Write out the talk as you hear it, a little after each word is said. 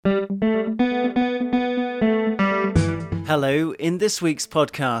Hello, in this week's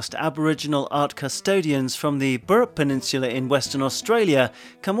podcast, Aboriginal art custodians from the Burrup Peninsula in Western Australia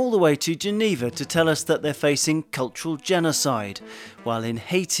come all the way to Geneva to tell us that they're facing cultural genocide, while in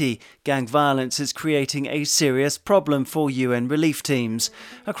Haiti, gang violence is creating a serious problem for UN relief teams.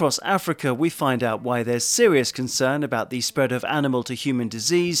 Across Africa, we find out why there's serious concern about the spread of animal-to-human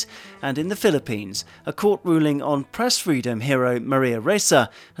disease, and in the Philippines, a court ruling on press freedom hero Maria Ressa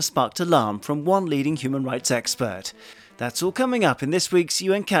has sparked alarm from one leading human rights expert. That's all coming up in this week's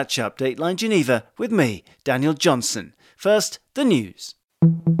UN Catch-Up Dateline Geneva with me, Daniel Johnson. First, the news.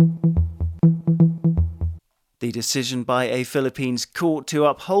 The decision by a Philippines court to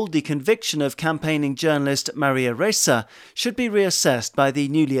uphold the conviction of campaigning journalist Maria Ressa should be reassessed by the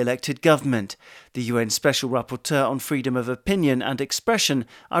newly elected government. The UN Special Rapporteur on Freedom of Opinion and Expression,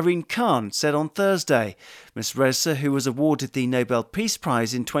 Irene Khan, said on Thursday. Ms. Ressa, who was awarded the Nobel Peace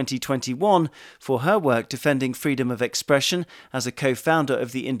Prize in 2021 for her work defending freedom of expression as a co-founder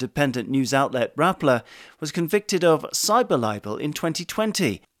of the independent news outlet Rappler, was convicted of cyber libel in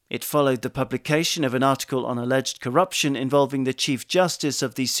 2020. It followed the publication of an article on alleged corruption involving the Chief Justice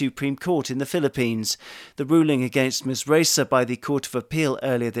of the Supreme Court in the Philippines. The ruling against Ms. Ressa by the Court of Appeal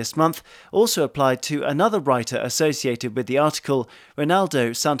earlier this month also applied to another writer associated with the article,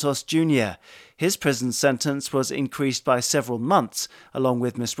 Ronaldo Santos Jr. His prison sentence was increased by several months, along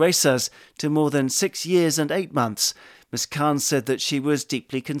with Ms. Ressa's, to more than 6 years and 8 months. Ms. Khan said that she was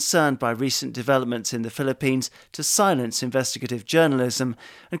deeply concerned by recent developments in the Philippines to silence investigative journalism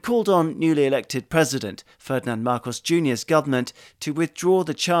and called on newly elected President Ferdinand Marcos Jr.'s government to withdraw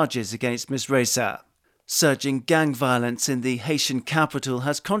the charges against Ms. Ressa. Surging gang violence in the Haitian capital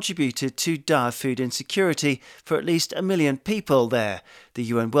has contributed to dire food insecurity for at least 1 million people there, the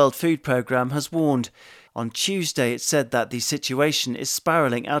UN World Food Programme has warned. On Tuesday, it said that the situation is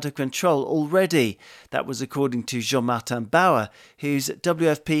spiralling out of control already. That was according to Jean-Martin Bauer, who's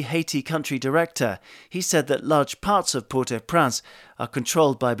WFP Haiti country director. He said that large parts of Port-au-Prince are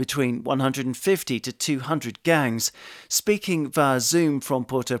controlled by between 150 to 200 gangs. Speaking via Zoom from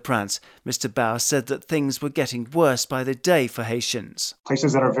Port-au-Prince, Mr. Bauer said that things were getting worse by the day for Haitians.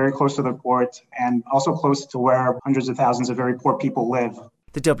 Places that are very close to the port and also close to where hundreds of thousands of very poor people live.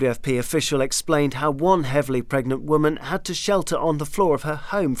 The WFP official explained how one heavily pregnant woman had to shelter on the floor of her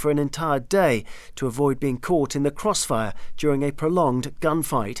home for an entire day to avoid being caught in the crossfire during a prolonged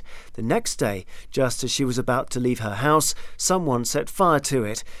gunfight. The next day, just as she was about to leave her house, someone set fire to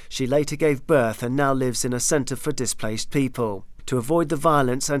it. She later gave birth and now lives in a centre for displaced people. To avoid the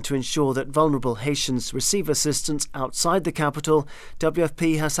violence and to ensure that vulnerable Haitians receive assistance outside the capital,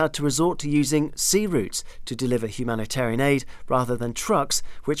 WFP has had to resort to using sea routes to deliver humanitarian aid rather than trucks,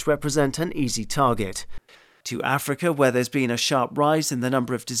 which represent an easy target. To Africa, where there's been a sharp rise in the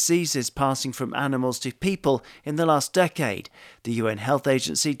number of diseases passing from animals to people in the last decade, the UN Health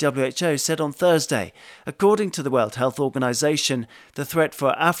Agency WHO said on Thursday. According to the World Health Organization, the threat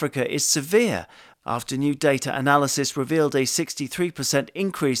for Africa is severe, after new data analysis revealed a 63%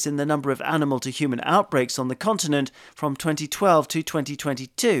 increase in the number of animal-to-human outbreaks on the continent from 2012 to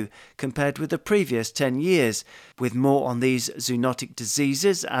 2022, compared with the previous 10 years. With more on these zoonotic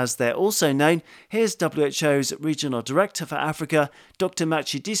diseases, as they're also known, here's WHO's Regional Director for Africa, Dr.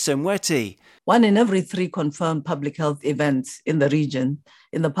 Matshidiso Moeti. 1 in every 3 confirmed public health events in the region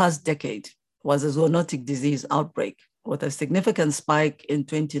in the past decade was a zoonotic disease outbreak, with a significant spike in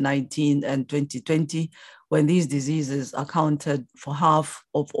 2019 and 2020, when these diseases accounted for half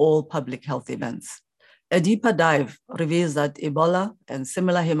of all public health events. A deeper dive reveals that Ebola and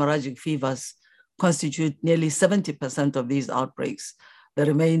similar hemorrhagic fevers constitute nearly 70% of these outbreaks. The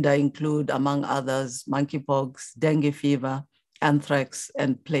remainder include, among others, monkeypox, dengue fever, anthrax,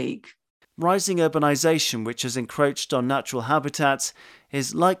 and plague. Rising urbanisation, which has encroached on natural habitats,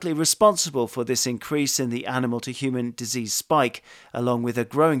 is likely responsible for this increase in the animal-to-human disease spike, along with a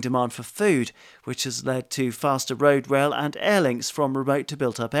growing demand for food, which has led to faster road, rail and air links from remote to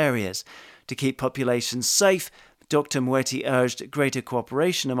built-up areas. To keep populations safe, Dr. Moeti urged greater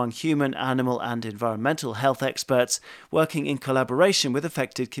cooperation among human, animal and environmental health experts working in collaboration with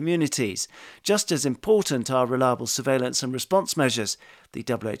affected communities. Just as important are reliable surveillance and response measures, the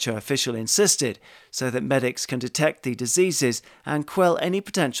WHO official insisted, so that medics can detect the diseases and quell any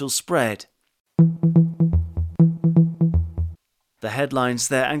potential spread. The headlines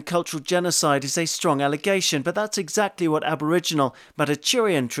there, and cultural genocide is a strong allegation, but that's exactly what Aboriginal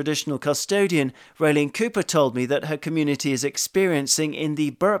Matachurian traditional custodian Raylene Cooper told me that her community is experiencing in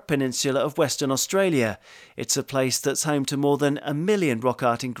the Burrup Peninsula of Western Australia. It's a place that's home to more than 1 million rock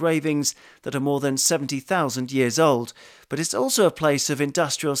art engravings that are more than 70,000 years old. But it's also a place of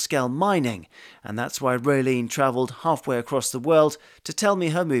industrial-scale mining, and that's why Raylene travelled halfway across the world to tell me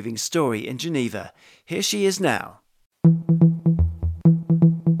her moving story in Geneva. Here she is now.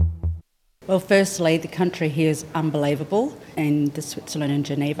 Well, firstly, the country here is unbelievable in Switzerland and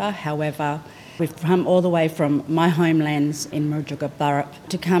Geneva. However, we've come all the way from my homelands in Murujuga Burrup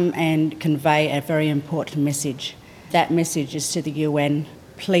to come and convey a very important message. That message is to the UN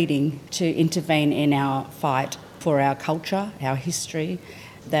pleading to intervene in our fight for our culture, our history,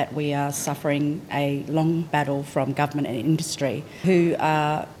 that we are suffering a long battle from government and industry who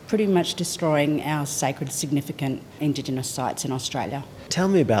are pretty much destroying our sacred, significant Indigenous sites in Australia. Tell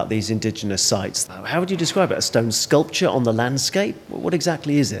me about these Indigenous sites. How would you describe it? A stone sculpture on the landscape? What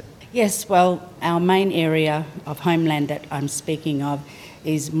exactly is it? Yes, well, our main area of homeland that I'm speaking of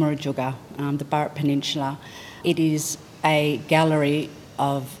is Murujuga, the Burrup Peninsula. It is a gallery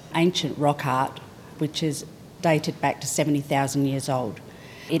of ancient rock art which is dated back to 70,000 years old.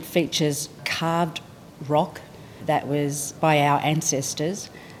 It features carved rock that was by our ancestors,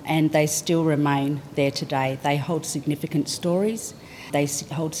 and they still remain there today. They hold significant stories. They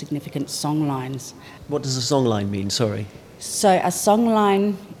hold significant songlines. What does a songline mean? Sorry. So a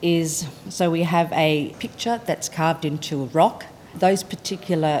songline is, so we have a picture that's carved into a rock. Those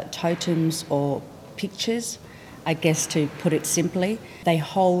particular totems or pictures, I guess to put it simply, they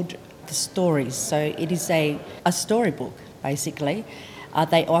hold the stories. So it is a storybook, basically.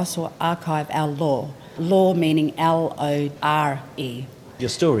 They also archive our lore. Lore meaning L-O-R-E. Your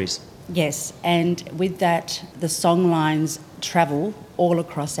stories? Yes, and with that, the songlines travel all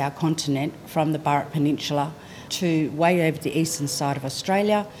across our continent from the Burrup Peninsula to way over the eastern side of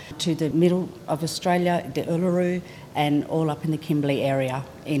Australia, to the middle of Australia, the Uluru, and all up in the Kimberley area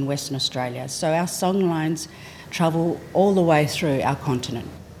in Western Australia. So our songlines travel all the way through our continent.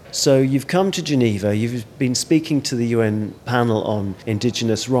 So you've come to Geneva, you've been speaking to the UN panel on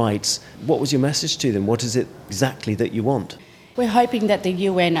Indigenous rights. What was your message to them? What is it exactly that you want? We're hoping that the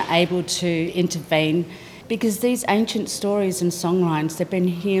UN are able to intervene because these ancient stories and songlines, they've been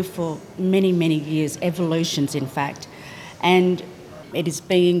here for many, many years, evolutions in fact, and it is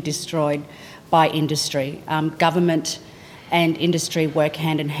being destroyed by industry. Government and industry work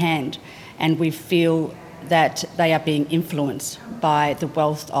hand in hand, and we feel that they are being influenced by the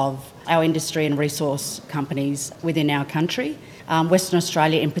wealth of our industry and resource companies within our country. Western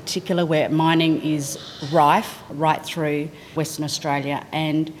Australia in particular, where mining is rife right through Western Australia,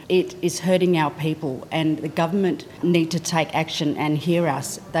 and it is hurting our people, and the government need to take action and hear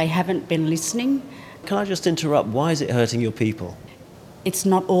us. They haven't been listening. Can I just interrupt? Why is it hurting your people? It's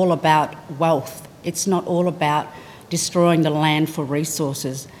not all about wealth. It's not all about destroying the land for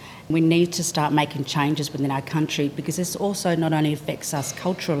resources. We need to start making changes within our country because this also not only affects us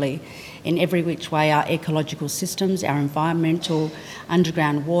culturally in every which way, our ecological systems, our environmental,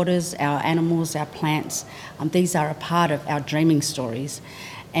 underground waters, our animals, our plants. These are a part of our dreaming stories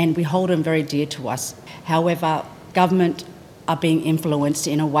and we hold them very dear to us. However, government are being influenced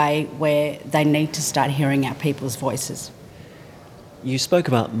in a way where they need to start hearing our people's voices. You spoke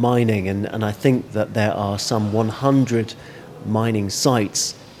about mining and I think that there are some 100 mining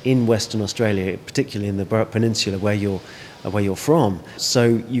sites in Western Australia, particularly in the Burrup Peninsula where you're from.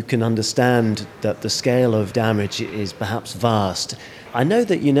 So you can understand that the scale of damage is perhaps vast. I know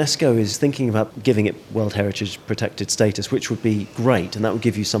that UNESCO is thinking about giving it World Heritage Protected status, which would be great, and that would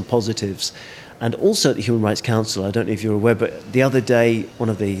give you some positives. And also at the Human Rights Council, I don't know if you're aware, but the other day, one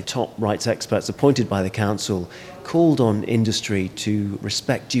of the top rights experts appointed by the Council called on industry to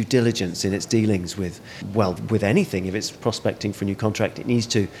respect due diligence in its dealings with anything. If it's prospecting for a new contract, it needs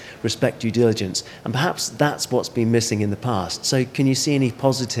to respect due diligence. And perhaps that's what's been missing in the past. So can you see any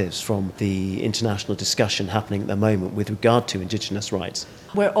positives from the international discussion happening at the moment with regard to Indigenous rights?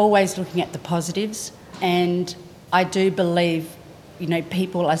 We're always looking at the positives, and I do believe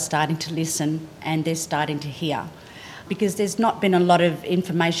people are starting to listen and they're starting to hear because there's not been a lot of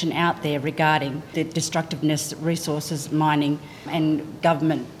information out there regarding the destructiveness of resources, mining, and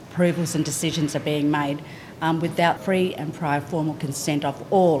government approvals and decisions are being made without free and prior formal consent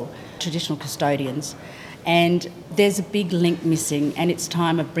of all traditional custodians. And there's a big link missing and it's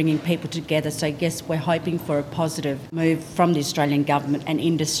time of bringing people together. So I guess we're hoping for a positive move from the Australian government and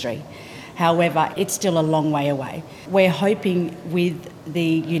industry. However, it's still a long way away. We're hoping with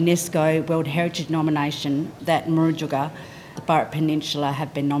the UNESCO World Heritage nomination that Murujuga the Burrup Peninsula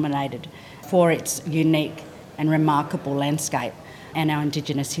have been nominated for its unique and remarkable landscape and our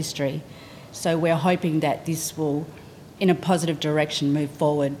Indigenous history. So we're hoping that this will, in a positive direction, move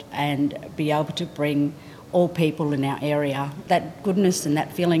forward and be able to bring all people in our area that goodness and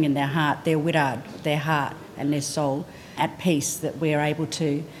that feeling in their heart, their widard, their heart and their soul at peace, that we're able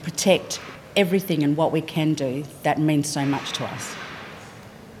to protect everything and what we can do that means so much to us.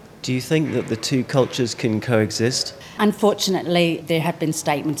 Do you think that the two cultures can coexist? Unfortunately, there have been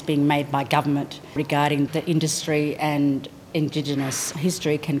statements being made by government regarding the industry and Indigenous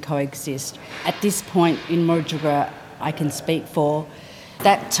history can coexist. At this point in Murrujuga, I can speak for,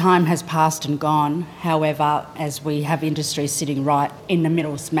 that time has passed and gone. However, as we have industry sitting right in the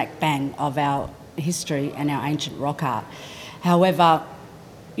middle, smack bang, of our history and our ancient rock art. However,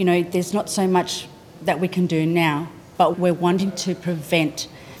 there's not so much that we can do now, but we're wanting to prevent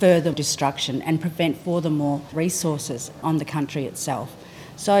further destruction and prevent furthermore resources on the country itself.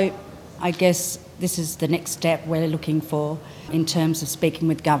 So I guess this is the next step we're looking for in terms of speaking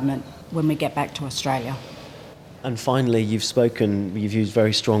with government when we get back to Australia. And finally, you've used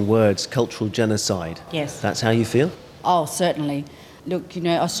very strong words, cultural genocide. Yes. That's how you feel? Oh, certainly. Look,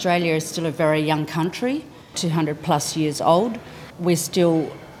 Australia is still a very young country, 200 plus years old. We're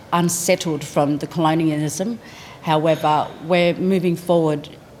still unsettled from the colonialism. However, we're moving forward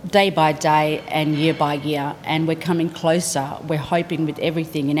day by day and year by year, and we're coming closer. We're hoping with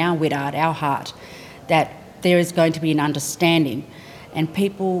everything in our widard, our heart, that there is going to be an understanding. And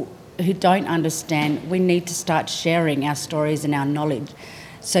people who don't understand, we need to start sharing our stories and our knowledge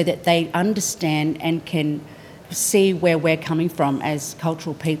so that they understand and can see where we're coming from as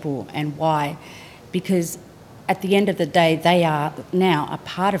cultural people and why. Because at the end of the day, they are now a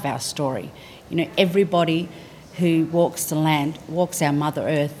part of our story. Everybody who walks the land, walks our Mother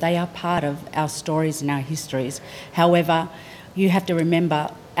Earth, they are part of our stories and our histories. However, you have to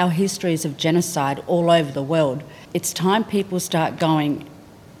remember our histories of genocide all over the world. It's time people start going,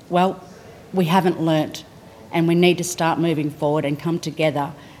 well, we haven't learnt, and we need to start moving forward and come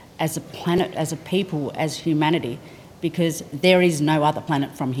together as a planet, as a people, as humanity, because there is no other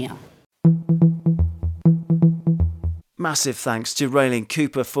planet from here. Massive thanks to Raelene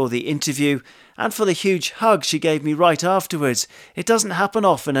Cooper for the interview and for the huge hug she gave me right afterwards. It doesn't happen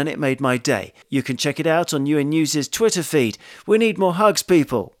often and it made my day. You can check it out on UN News' Twitter feed. We need more hugs,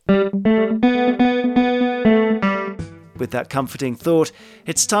 people. With that comforting thought,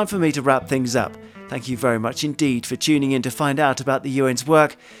 it's time for me to wrap things up. Thank you very much indeed for tuning in to find out about the UN's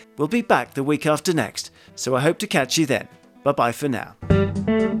work. We'll be back the week after next, so I hope to catch you then. Bye-bye for now.